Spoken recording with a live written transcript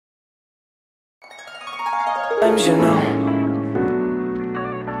You know.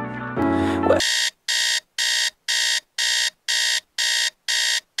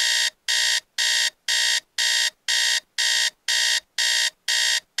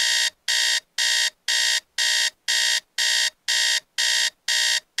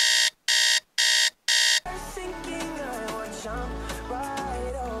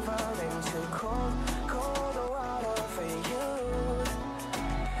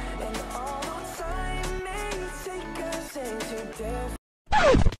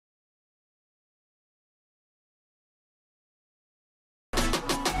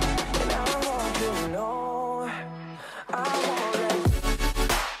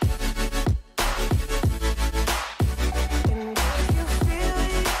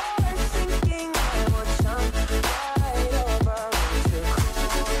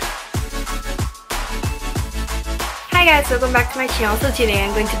 Hi guys, welcome back to my channel. So today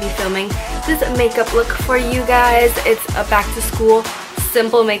I'm going to be filming this makeup look for you guys. It's a back to school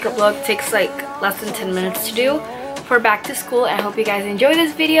simple makeup look. Takes like less than 10 minutes to do for back to school. I hope you guys enjoy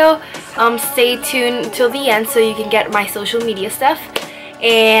this video. Stay tuned till the end so you can get my social media stuff.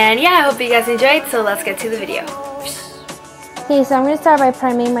 And yeah, I hope you guys enjoyed, so let's get to the video. Okay, so I'm going to start by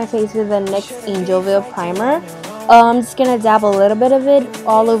priming my face with the NYX Angel Veil primer. I'm just going to dab a little bit of it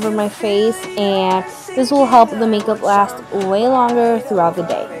all over my face, and this will help the makeup last way longer throughout the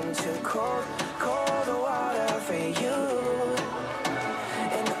day.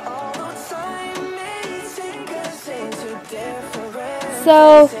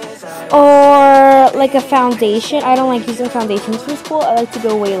 So, or like a foundation, I don't like using foundations for school. I like to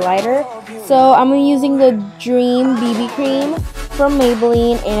go way lighter. So I'm using the Dream BB cream from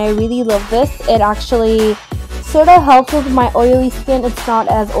Maybelline, and I really love this. It actually sort of helps with my oily skin. It's not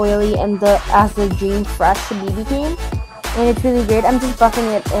as oily as the Dream Fresh BB cream, and it's really great. I'm just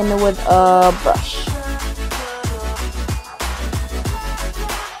buffing it in with a brush.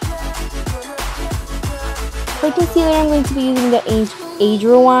 For concealer, I'm going to be using the Age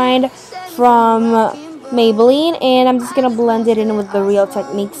Rewind from Maybelline, and I'm just going to blend it in with the Real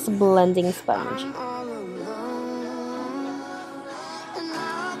Techniques blending sponge.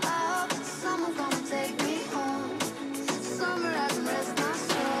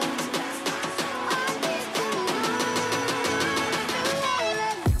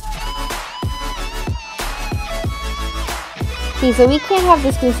 Okay, so we can't have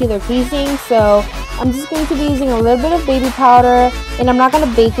this concealer creasing, so I'm just going to be using a little bit of baby powder, and I'm not going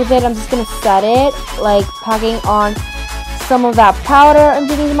to bake with it. I'm just going to set it, like packing on some of that powder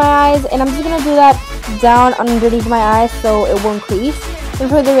underneath my eyes, and I'm just going to do that down underneath my eyes so it won't crease. And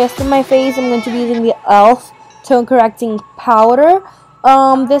for the rest of my face, I'm going to be using the e.l.f. Tone Correcting Powder.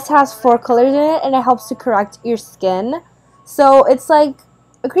 This has 4 colors in it, and it helps to correct your skin. So it's like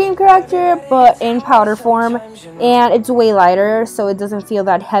a cream corrector but in powder form, and it's way lighter, so it doesn't feel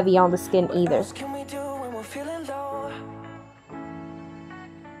that heavy on the skin either.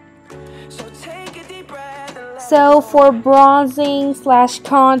 So for bronzing slash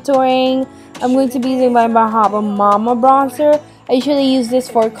contouring, I'm going to be using my Bahama Mama bronzer. I usually use this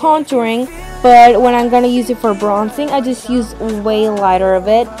for contouring, but when I'm going to use it for bronzing, I just use way lighter of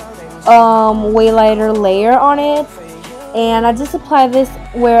it, way lighter layer on it. And I just apply this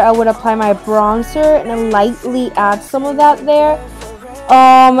where I would apply my bronzer, and I lightly add some of that there.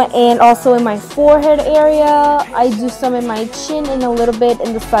 And also in my forehead area, I do some in my chin and a little bit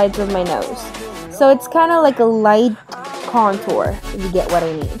in the sides of my nose. So it's kind of like a light contour, if you get what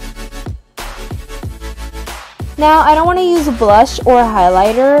I mean. Now, I don't want to use a blush or a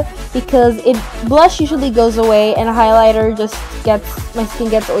highlighter because blush usually goes away, and a highlighter just my skin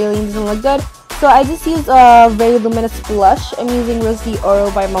gets oily and doesn't look good. So I just use a very luminous blush. I'm using Rose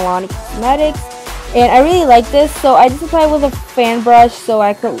d'Oro by Milani Cosmetics, and I really like this. So I just apply it with a fan brush so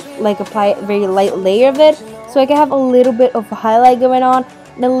I could like apply a very light layer of it, so I can have a little bit of highlight going on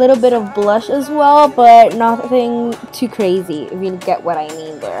and a little bit of blush as well, but nothing too crazy, if you get what I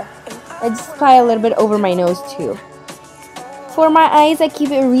mean there. I just apply a little bit over my nose too. For my eyes, I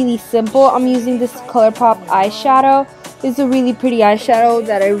keep it really simple. I'm using this ColourPop eyeshadow. It's a really pretty eyeshadow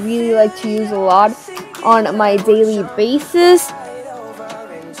that I really like to use a lot on my daily basis.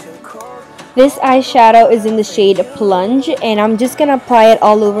 This eyeshadow is in the shade Plunge, and I'm just going to apply it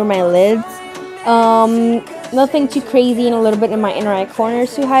all over my lids. Nothing too crazy, and a little bit in my inner eye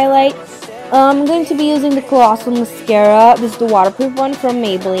corners to highlight. I'm going to be using the Colossal Mascara. This is the waterproof one from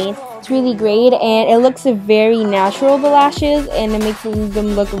Maybelline. It's really great, and it looks very natural, the lashes, and it makes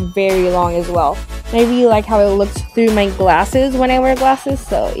them look very long as well. And I really like how it looks through my glasses when I wear glasses,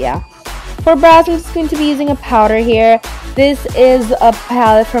 so yeah. For brows, I'm just going to be using a powder here. This is a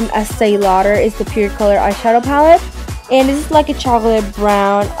palette from Estee Lauder. It's the Pure Color eyeshadow palette. And this is like a chocolate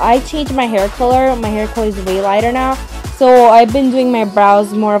brown. I changed my hair color. My hair color is way lighter now. So I've been doing my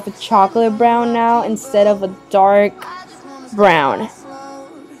brows more of a chocolate brown now instead of a dark brown.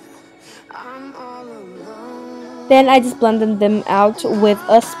 Then I just blended them out with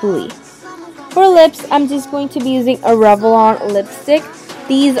a spoolie. For lips, I'm just going to be using a Revlon lipstick.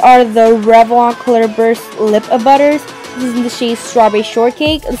 These are the Revlon Color Burst Lip Butters. This is in the shade Strawberry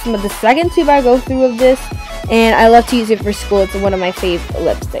Shortcake. This is the second tube I go through of this, and I love to use it for school. It's one of my favorite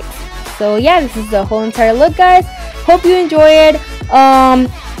lipsticks. So yeah, this is the whole entire look, guys. Hope you enjoyed.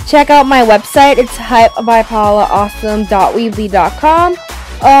 Check out my website. It's hypebypaulaawesome.weebly.com.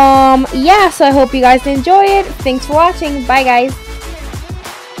 Yeah, so I hope you guys enjoy it. Thanks for watching. Bye, guys.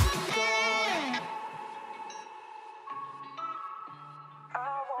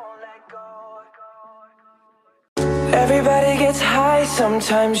 Everybody gets high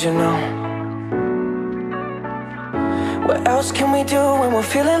sometimes, you know. What else can we do when we're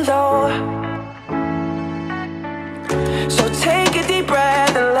feeling low? So take a deep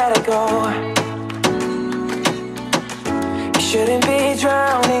breath and let it go. You shouldn't be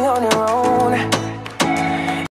drowning on your own.